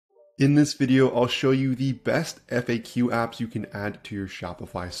In this video, I'll show you the best FAQ apps you can add to your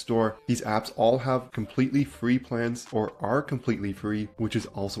Shopify store. These apps all have completely free plans or are completely free, which is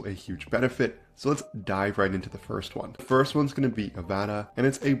also a huge benefit. So let's dive right into the first one. The first one's going to be Avada, and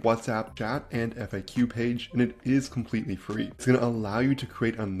it's a WhatsApp chat and FAQ page, and it is completely free. It's going to allow you to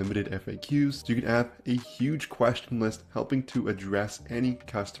create unlimited FAQs, so you can have a huge question list helping to address any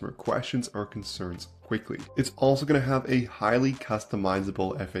customer questions or concerns quickly. It's also going to have a highly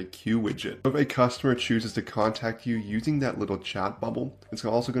customizable FAQ widget. If a customer chooses to contact you using that little chat bubble, it's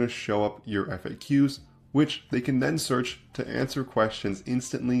also going to show up your FAQs, which they can then search to answer questions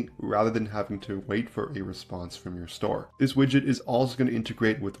instantly rather than having to wait for a response from your store. This widget is also going to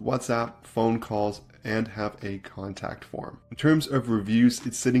integrate with WhatsApp, phone calls, and have a contact form. In terms of reviews,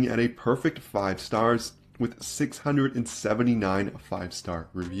 it's sitting at a perfect 5 stars with 679 5-star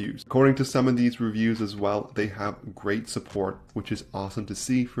reviews. According to some of these reviews as well, they have great support, which is awesome to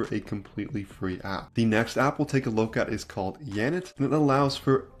see for a completely free app. The next app we'll take a look at is called Yanit, and it allows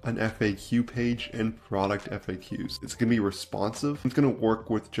for an FAQ page and product FAQs. It's going to be responsive. It's going to work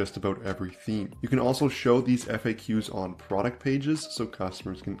with just about every theme. You can also show these FAQs on product pages so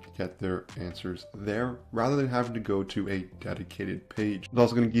customers can get their answers there rather than having to go to a dedicated page. It's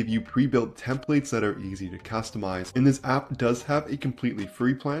also going to give you pre-built templates that are easy to customize. And this app does have a completely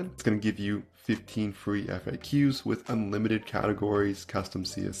free plan. It's going to give you 15 free FAQs with unlimited categories, custom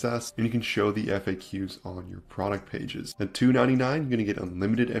CSS, and you can show the FAQs on your product pages. At $2.99, you're going to get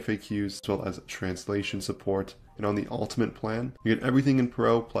unlimited FAQs as well as translation support. And on the ultimate plan, you get everything in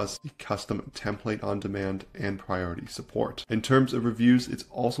Pro plus the custom template on demand and priority support. In terms of reviews, it's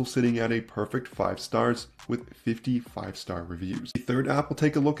also sitting at a perfect 5 stars with 50 5-star reviews. The third app we'll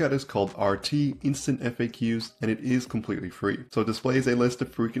take a look at is called RT Instant FAQs, and it is completely free. So it displays a list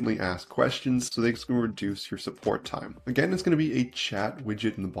of frequently asked questions so they can reduce your support time. Again, it's going to be a chat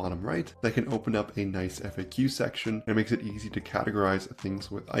widget in the bottom right that can open up a nice FAQ section, and it makes it easy to categorize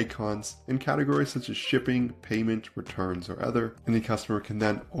things with icons in categories such as shipping, payment, returns, or other, and the customer can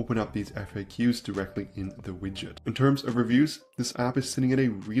then open up these FAQs directly in the widget. In terms of reviews, this app is sitting at a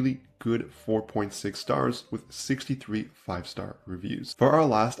really good 4.6 stars with 63 5-star reviews. For our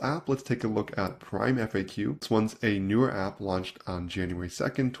last app, let's take a look at Prime FAQ. This one's a newer app launched on January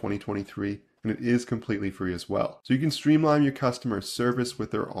 2nd, 2023. And it is completely free as well. So you can streamline your customer service with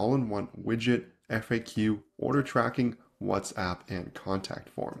their all-in-one widget, FAQ, order tracking, WhatsApp, and contact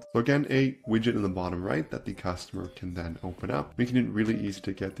form. So again, a widget in the bottom right that the customer can then open up, making it really easy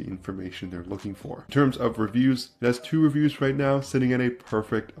to get the information they're looking for. In terms of reviews, it has 2 reviews right now, sitting at a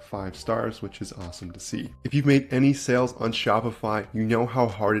perfect 5 stars, which is awesome to see. If you've made any sales on Shopify, you know how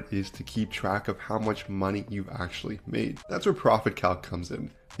hard it is to keep track of how much money you've actually made. That's where ProfitCalc comes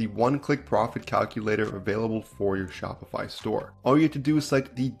in. The one-click profit calculator available for your Shopify store. All you have to do is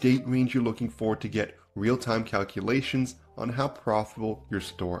select the date range you're looking for to get real-time calculations on how profitable your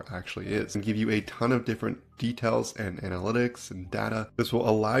store actually is, and give you a ton of different details and analytics and data. This will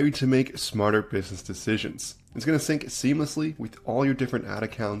allow you to make smarter business decisions. It's going to sync seamlessly with all your different ad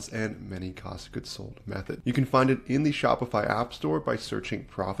accounts and many cost of goods sold methods. You can find it in the Shopify App Store by searching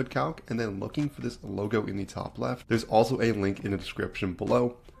ProfitCalc and then looking for this logo in the top left. There's also a link in the description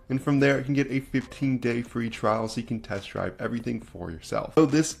below. And from there, you can get a 15-day free trial so you can test drive everything for yourself. So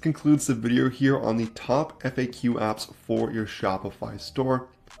this concludes the video here on the top FAQ apps for your Shopify store.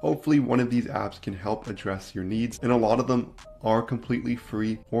 Hopefully one of these apps can help address your needs, and a lot of them are completely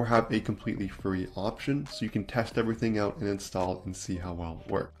free or have a completely free option, so you can test everything out and install and see how well it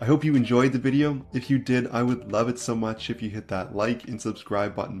works. I hope you enjoyed the video. If you did, I would love it so much if you hit that like and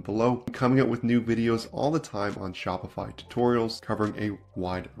subscribe button below. I'm coming out with new videos all the time on Shopify tutorials covering a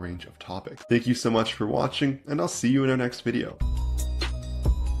wide range of topics. Thank you so much for watching, and I'll see you in our next video.